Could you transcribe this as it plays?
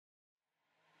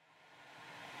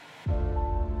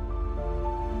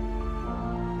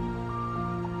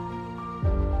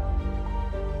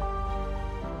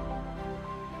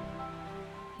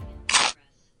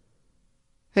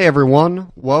Hey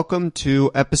everyone, welcome to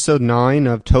episode 9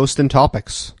 of Toast and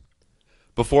Topics.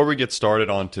 Before we get started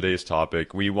on today's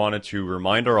topic, we wanted to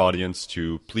remind our audience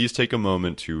to please take a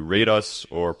moment to rate us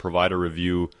or provide a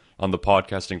review on the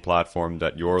podcasting platform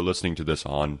that you're listening to this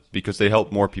on, because they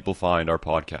help more people find our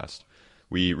podcast.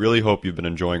 We really hope you've been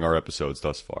enjoying our episodes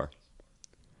thus far.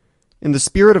 In the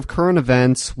spirit of current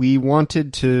events, we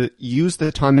wanted to use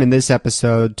the time in this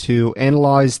episode to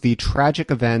analyze the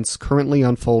tragic events currently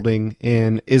unfolding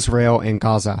in Israel and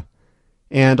Gaza.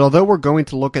 And although we're going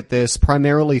to look at this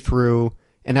primarily through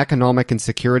an economic and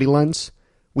security lens,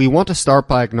 we want to start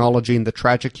by acknowledging the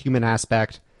tragic human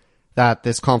aspect that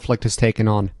this conflict has taken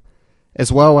on,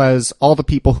 as well as all the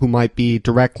people who might be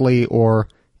directly or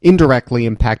indirectly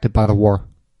impacted by the war.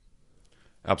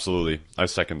 Absolutely. I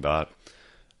second that.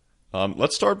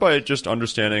 Let's start by just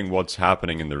understanding what's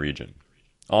happening in the region.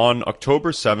 On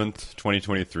October 7th,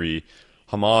 2023,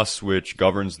 Hamas, which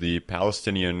governs the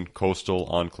Palestinian coastal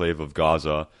enclave of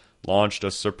Gaza, launched a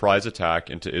surprise attack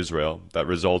into Israel that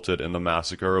resulted in the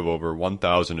massacre of over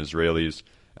 1,000 Israelis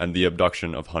and the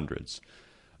abduction of hundreds.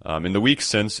 In the weeks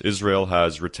since, Israel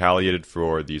has retaliated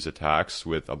for these attacks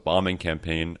with a bombing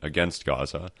campaign against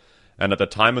Gaza, and at the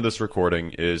time of this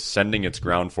recording is sending its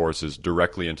ground forces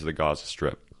directly into the Gaza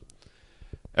Strip.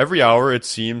 Every hour, it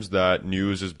seems that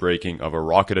news is breaking of a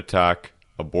rocket attack,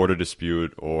 a border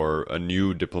dispute, or a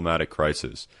new diplomatic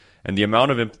crisis. And the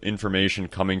amount of information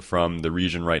coming from the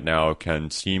region right now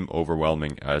can seem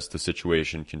overwhelming as the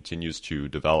situation continues to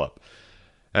develop.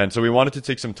 And so we wanted to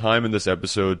take some time in this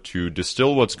episode to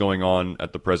distill what's going on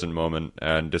at the present moment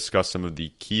and discuss some of the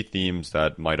key themes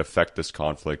that might affect this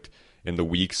conflict in the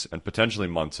weeks and potentially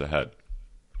months ahead.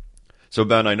 So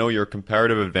Ben, I know your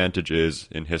comparative advantage is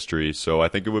in history, so I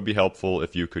think it would be helpful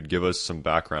if you could give us some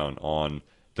background on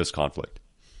this conflict.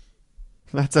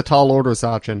 That's a tall order,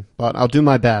 Sachin, but I'll do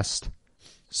my best.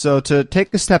 So to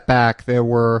take a step back, there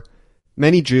were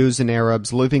many Jews and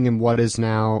Arabs living in what is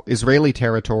now Israeli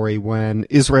territory when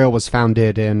Israel was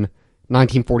founded in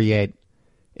 1948.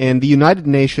 And the United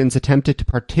Nations attempted to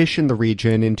partition the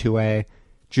region into a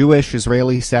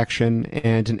Jewish-Israeli section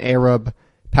and an Arab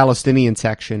Palestinian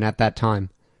section at that time.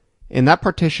 And that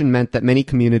partition meant that many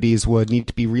communities would need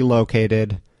to be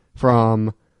relocated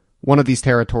from one of these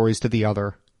territories to the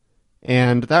other.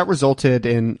 And that resulted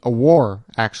in a war,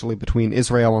 actually, between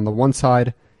Israel on the one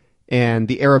side and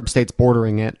the Arab states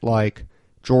bordering it, like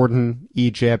Jordan,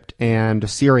 Egypt, and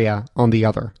Syria on the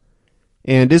other.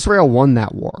 And Israel won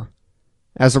that war.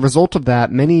 As a result of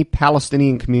that, many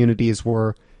Palestinian communities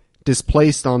were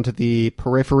displaced onto the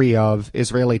periphery of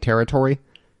Israeli territory,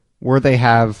 where they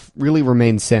have really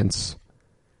remained since.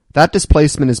 That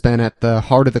displacement has been at the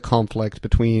heart of the conflict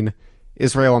between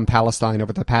Israel and Palestine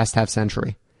over the past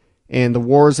half-century. And the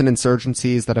wars and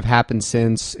insurgencies that have happened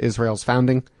since Israel's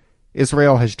founding,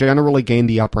 Israel has generally gained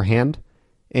the upper hand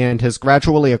and has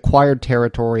gradually acquired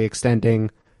territory extending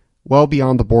well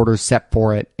beyond the borders set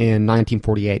for it in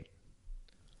 1948.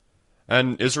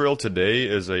 And Israel today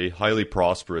is a highly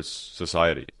prosperous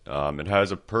society. It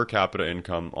has a per capita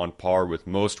income on par with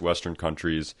most Western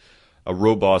countries, a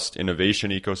robust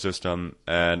innovation ecosystem,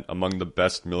 and among the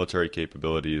best military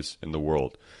capabilities in the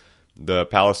world. The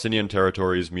Palestinian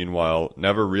territories, meanwhile,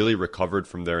 never really recovered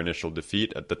from their initial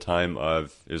defeat at the time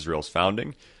of Israel's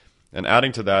founding. And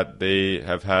adding to that, they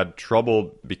have had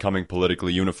trouble becoming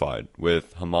politically unified,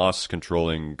 with Hamas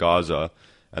controlling Gaza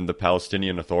and the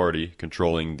Palestinian Authority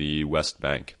controlling the West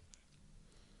Bank.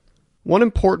 One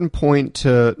important point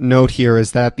to note here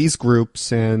is that these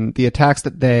groups and the attacks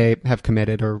that they have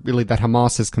committed, or really that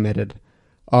Hamas has committed,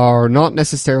 are not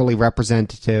necessarily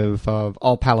representative of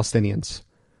all Palestinians.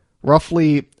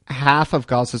 Roughly half of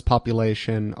Gaza's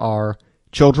population are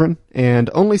children, and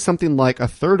only something like a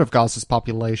third of Gaza's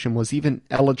population was even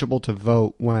eligible to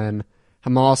vote when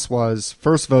Hamas was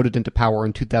first voted into power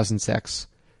in 2006.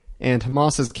 And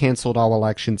Hamas has canceled all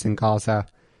elections in Gaza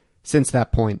since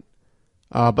that point.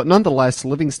 But nonetheless,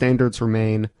 living standards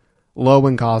remain low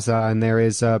in Gaza, and there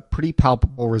is a pretty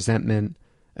palpable resentment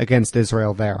against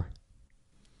Israel there.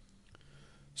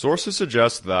 Sources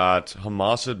suggest that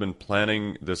Hamas had been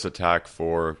planning this attack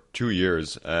for 2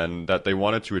 years and that they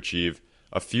wanted to achieve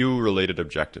a few related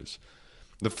objectives.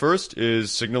 The first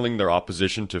is signaling their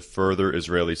opposition to further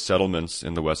Israeli settlements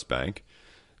in the West Bank.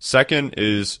 Second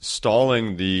is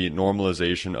stalling the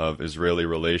normalization of Israeli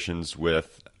relations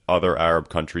with other Arab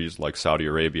countries like Saudi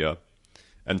Arabia.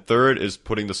 And third is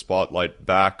putting the spotlight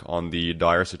back on the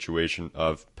dire situation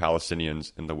of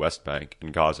Palestinians in the West Bank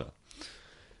and Gaza.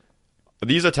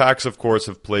 These attacks, of course,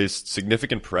 have placed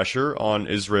significant pressure on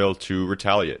Israel to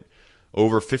retaliate.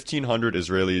 Over 1,500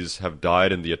 Israelis have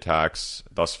died in the attacks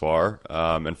thus far,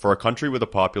 and for a country with a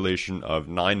population of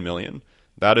 9 million,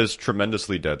 that is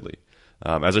tremendously deadly.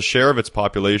 As a share of its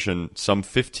population, some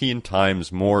 15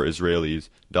 times more Israelis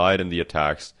died in the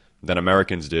attacks than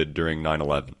Americans did during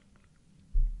 9/11.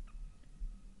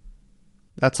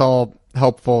 That's all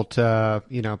helpful to,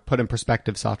 put in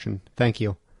perspective, Sachin. Thank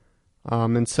you.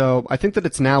 And so I think that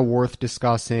it's now worth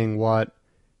discussing what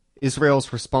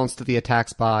Israel's response to the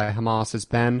attacks by Hamas has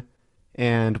been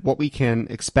and what we can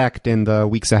expect in the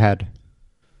weeks ahead.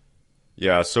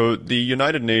 Yeah, so the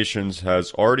United Nations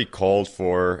has already called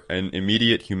for an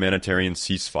immediate humanitarian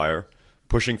ceasefire,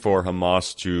 pushing for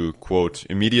Hamas to, quote,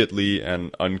 immediately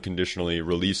and unconditionally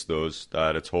release those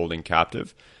that it's holding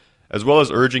captive, as well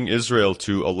as urging Israel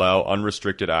to allow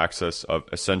unrestricted access of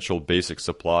essential basic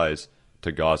supplies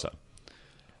to Gaza.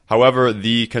 However,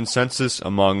 the consensus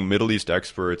among Middle East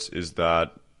experts is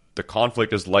that the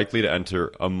conflict is likely to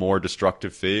enter a more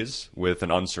destructive phase with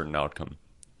an uncertain outcome.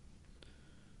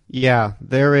 Yeah,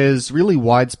 there is really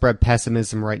widespread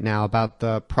pessimism right now about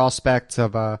the prospects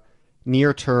of a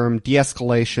near-term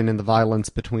de-escalation in the violence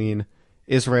between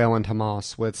Israel and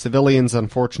Hamas, with civilians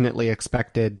unfortunately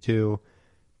expected to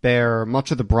bear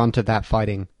much of the brunt of that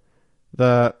fighting.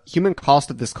 The human cost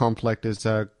of this conflict is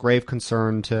a grave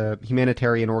concern to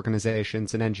humanitarian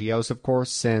organizations and NGOs, of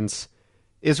course, since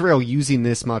Israel using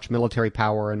this much military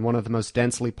power in one of the most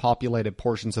densely populated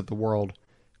portions of the world,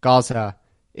 Gaza,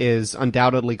 is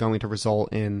undoubtedly going to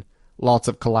result in lots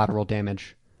of collateral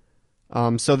damage.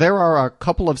 So there are a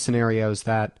couple of scenarios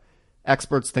that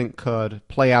experts think could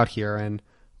play out here, and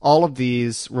all of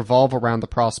these revolve around the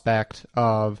prospect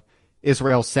of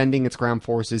Israel sending its ground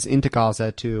forces into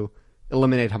Gaza to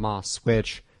eliminate Hamas,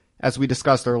 which, as we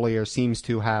discussed earlier, seems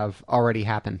to have already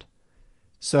happened.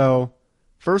 So,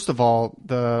 first of all,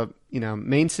 the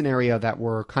main scenario that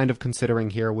we're kind of considering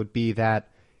here would be that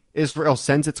Israel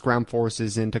sends its ground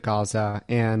forces into Gaza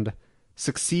and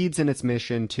succeeds in its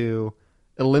mission to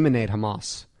eliminate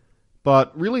Hamas.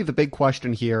 But really the big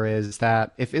question here is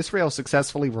that if Israel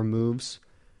successfully removes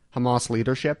Hamas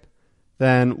leadership,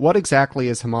 then what exactly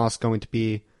is Hamas going to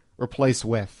be replaced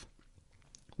with?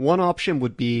 One option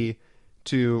would be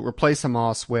to replace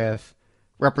Hamas with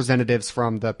representatives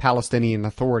from the Palestinian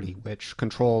Authority, which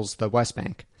controls the West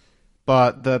Bank.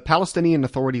 But the Palestinian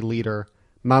Authority leader,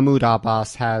 Mahmoud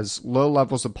Abbas, has low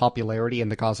levels of popularity in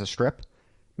the Gaza Strip,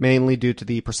 mainly due to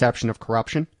the perception of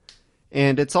corruption,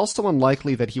 and it's also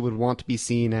unlikely that he would want to be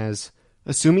seen as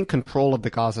assuming control of the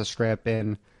Gaza Strip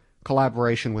in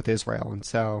collaboration with Israel, and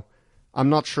so I'm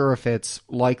not sure if it's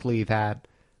likely that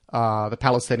the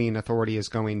Palestinian Authority is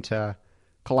going to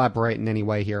collaborate in any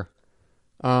way here.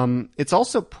 It's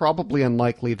also probably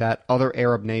unlikely that other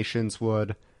Arab nations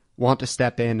would want to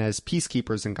step in as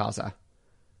peacekeepers in Gaza.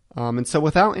 And so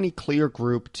without any clear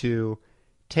group to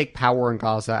take power in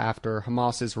Gaza after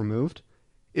Hamas is removed,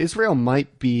 Israel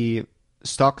might be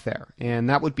stuck there, and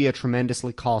that would be a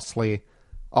tremendously costly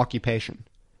occupation.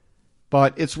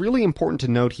 But it's really important to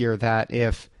note here that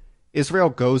if Israel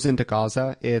goes into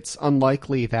Gaza, it's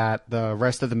unlikely that the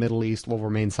rest of the Middle East will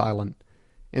remain silent.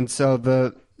 And so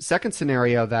the second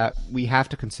scenario that we have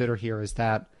to consider here is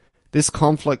that this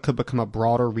conflict could become a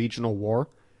broader regional war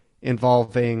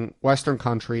involving Western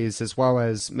countries as well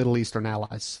as Middle Eastern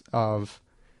allies of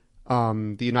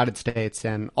the United States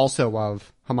and also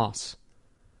of Hamas.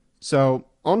 So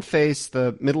on face,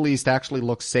 the Middle East actually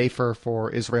looks safer for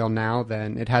Israel now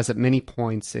than it has at many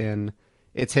points in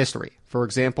its history. For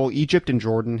example, Egypt and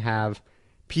Jordan have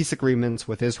peace agreements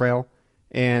with Israel,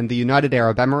 and the United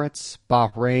Arab Emirates,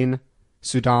 Bahrain,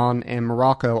 Sudan, and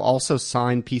Morocco also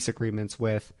signed peace agreements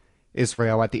with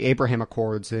Israel at the Abraham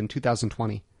Accords in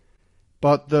 2020.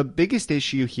 But the biggest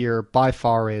issue here by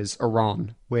far is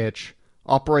Iran, which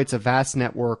operates a vast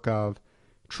network of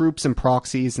troops and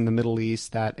proxies in the Middle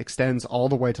East that extends all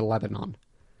the way to Lebanon.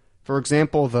 For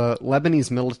example, the Lebanese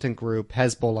militant group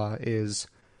Hezbollah is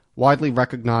widely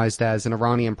recognized as an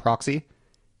Iranian proxy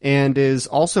and is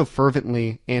also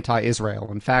fervently anti-Israel.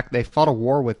 In fact, they fought a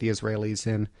war with the Israelis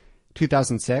in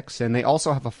 2006, and they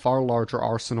also have a far larger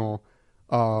arsenal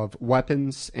of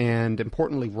weapons and,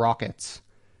 importantly, rockets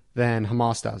than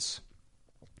Hamas does.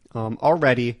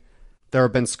 Already, there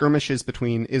have been skirmishes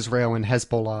between Israel and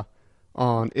Hezbollah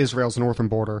on Israel's northern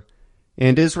border,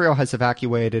 and Israel has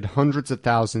evacuated hundreds of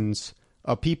thousands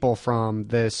of people from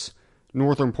this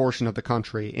northern portion of the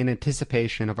country in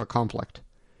anticipation of a conflict.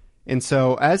 And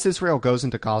so, as Israel goes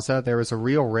into Gaza, there is a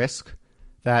real risk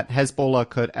that Hezbollah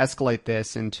could escalate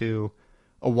this into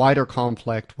a wider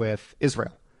conflict with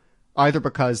Israel, either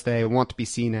because they want to be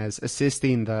seen as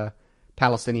assisting the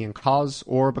Palestinian cause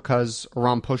or because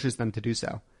Iran pushes them to do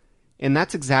so. And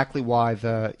that's exactly why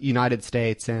the United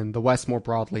States and the West more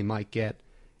broadly might get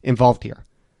involved here.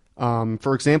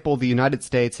 For example, the United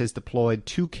States has deployed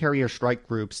 2 carrier strike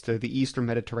groups to the eastern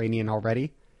Mediterranean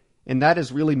already, and that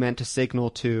is really meant to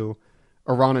signal to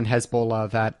Iran and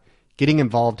Hezbollah that getting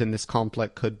involved in this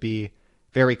conflict could be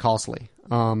very costly.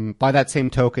 By that same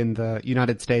token, the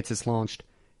United States has launched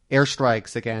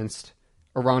airstrikes against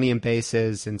Iranian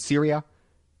bases in Syria,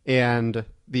 and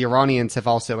the Iranians have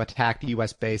also attacked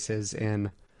U.S. bases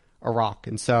in Iraq.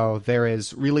 And so there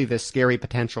is really this scary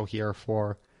potential here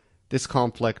for this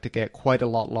conflict to get quite a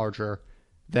lot larger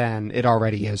than it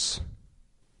already is.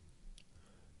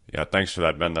 Yeah, thanks for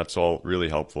that, Ben. That's all really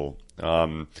helpful.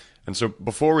 And so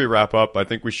before we wrap up, I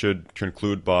think we should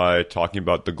conclude by talking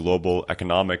about the global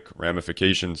economic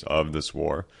ramifications of this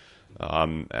war.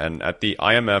 And at the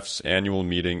IMF's annual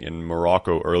meeting in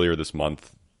Morocco earlier this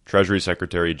month, Treasury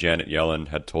Secretary Janet Yellen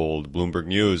had told Bloomberg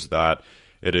News that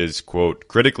it is, quote,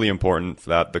 critically important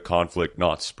that the conflict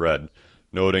not spread,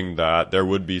 noting that there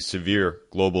would be severe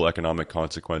global economic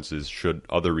consequences should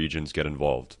other regions get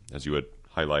involved, as you had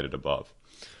highlighted above.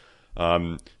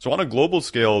 So on a global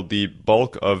scale, the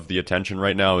bulk of the attention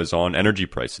right now is on energy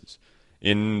prices.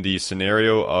 In the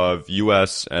scenario of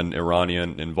U.S. and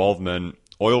Iranian involvement,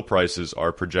 oil prices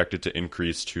are projected to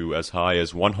increase to as high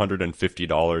as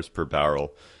 $150 per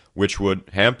barrel, which would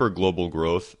hamper global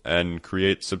growth and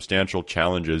create substantial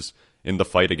challenges in the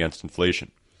fight against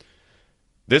inflation.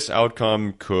 This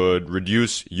outcome could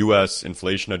reduce U.S.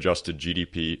 inflation-adjusted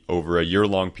GDP over a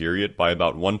year-long period by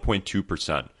about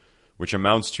 1.2%, which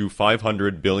amounts to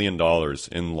 $500 billion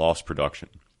in lost production.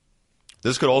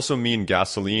 This could also mean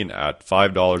gasoline at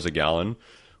 $5 a gallon,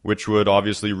 which would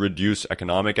obviously reduce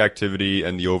economic activity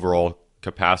and the overall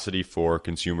capacity for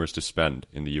consumers to spend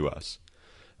in the U.S.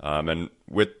 And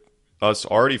with us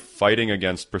already fighting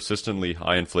against persistently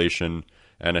high inflation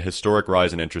and a historic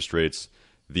rise in interest rates,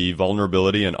 the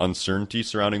vulnerability and uncertainty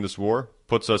surrounding this war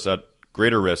puts us at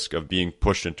greater risk of being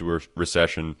pushed into a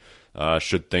recession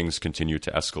should things continue to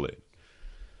escalate.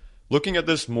 Looking at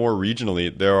this more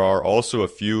regionally, there are also a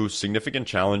few significant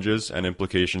challenges and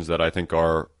implications that I think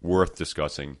are worth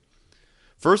discussing.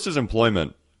 First is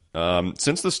employment.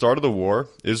 Since the start of the war,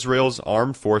 Israel's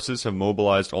armed forces have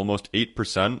mobilized almost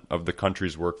 8% of the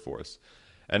country's workforce.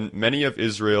 And many of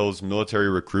Israel's military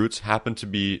recruits happen to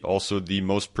be also the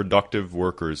most productive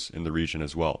workers in the region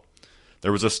as well.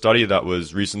 There was a study that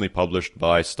was recently published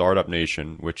by Startup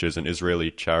Nation, which is an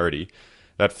Israeli charity,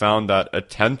 that found that a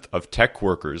tenth of tech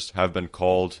workers have been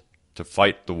called to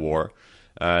fight the war.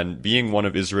 And being one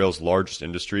of Israel's largest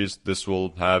industries, this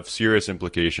will have serious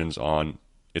implications on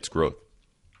its growth.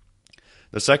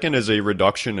 The second is a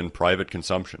reduction in private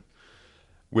consumption.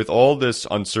 With all this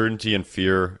uncertainty and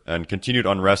fear and continued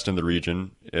unrest in the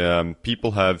region,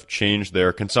 people have changed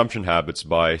their consumption habits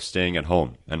by staying at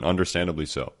home, and understandably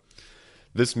so.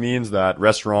 This means that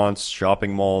restaurants,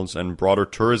 shopping malls, and broader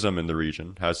tourism in the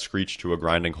region has screeched to a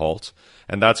grinding halt,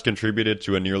 and that's contributed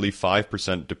to a nearly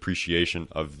 5% depreciation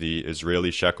of the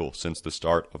Israeli shekel since the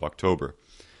start of October.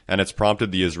 And it's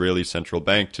prompted the Israeli central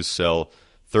bank to sell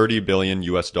 $30 billion in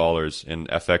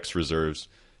FX reserves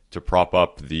to prop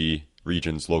up the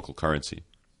region's local currency.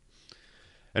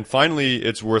 And finally,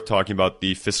 it's worth talking about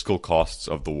the fiscal costs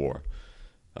of the war.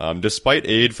 Despite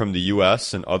aid from the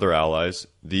U.S. and other allies,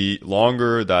 the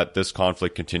longer that this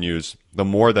conflict continues, the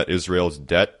more that Israel's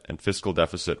debt and fiscal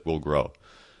deficit will grow.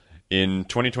 In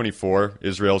 2024,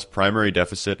 Israel's primary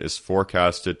deficit is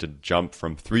forecasted to jump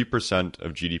from 3%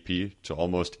 of GDP to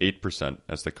almost 8%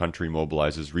 as the country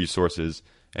mobilizes resources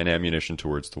and ammunition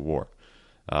towards the war.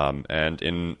 And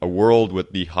in a world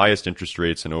with the highest interest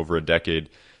rates in over a decade,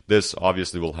 this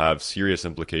obviously will have serious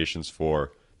implications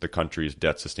for the country's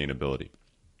debt sustainability.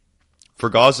 For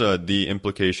Gaza, the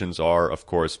implications are, of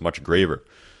course, much graver,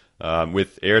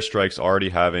 with airstrikes already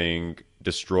having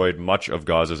destroyed much of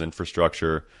Gaza's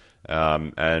infrastructure,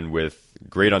 and with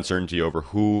great uncertainty over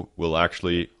who will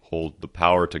actually hold the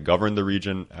power to govern the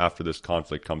region after this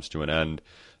conflict comes to an end.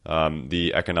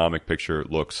 The economic picture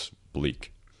looks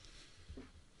bleak.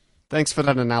 Thanks for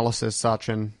that analysis,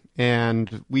 Sachin.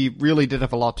 And we really did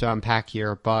have a lot to unpack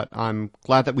here, but I'm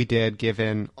glad that we did,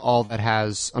 given all that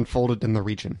has unfolded in the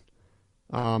region.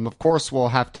 Of course, we'll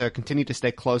have to continue to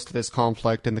stay close to this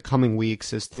conflict in the coming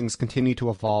weeks as things continue to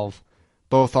evolve,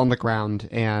 both on the ground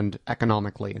and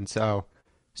economically. And so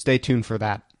stay tuned for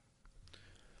that.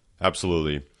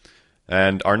 Absolutely.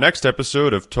 And our next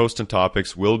episode of Toast and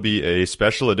Topics will be a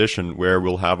special edition where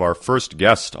we'll have our first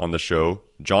guest on the show,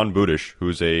 John Budish,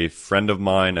 who's a friend of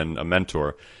mine and a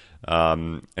mentor.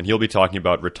 And he'll be talking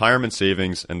about retirement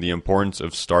savings and the importance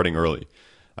of starting early.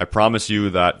 I promise you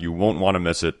that you won't want to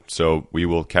miss it, so we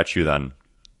will catch you then.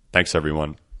 Thanks,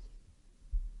 everyone.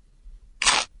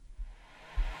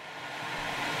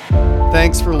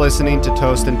 Thanks for listening to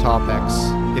Toast and Topics.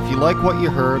 If you like what you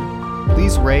heard,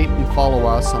 please rate and follow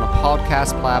us on a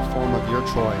podcast platform of your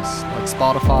choice, like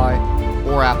Spotify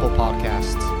or Apple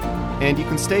Podcasts. And you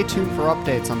can stay tuned for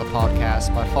updates on the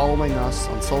podcast by following us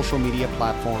on social media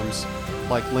platforms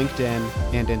like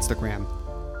LinkedIn and Instagram.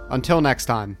 Until next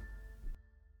time.